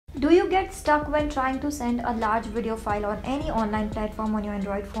Do you get stuck when trying to send a large video file on any online platform on your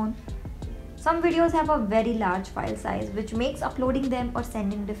Android phone? Some videos have a very large file size which makes uploading them or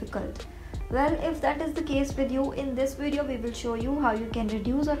sending difficult. Well, if that is the case with you, in this video we will show you how you can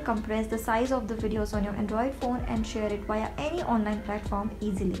reduce or compress the size of the videos on your Android phone and share it via any online platform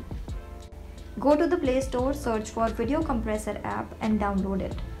easily. Go to the Play Store, search for Video Compressor app and download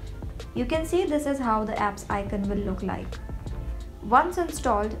it. You can see this is how the app's icon will look like. Once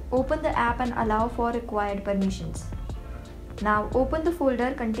installed, open the app and allow for required permissions. Now open the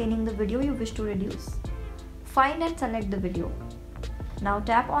folder containing the video you wish to reduce. Find and select the video. Now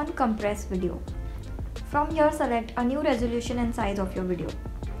tap on Compress Video. From here select a new resolution and size of your video.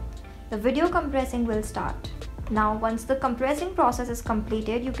 The video compressing will start. Now once the compressing process is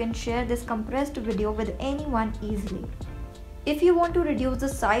completed, you can share this compressed video with anyone easily. If you want to reduce the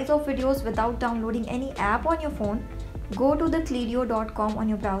size of videos without downloading any app on your phone, go to the Cledio.com on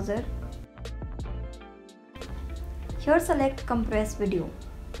your browser. Here select Compress Video.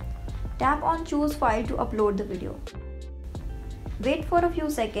 Tap on Choose File to upload the video. Wait for a few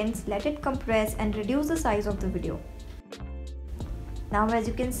seconds, let it compress and reduce the size of the video. Now as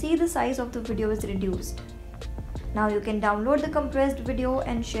you can see, the size of the video is reduced. Now you can download the compressed video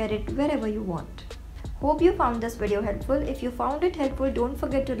and share it wherever you want. Hope you found this video helpful. If you found it helpful, don't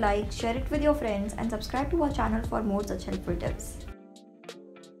forget to like, share it with your friends and subscribe to our channel for more such helpful tips.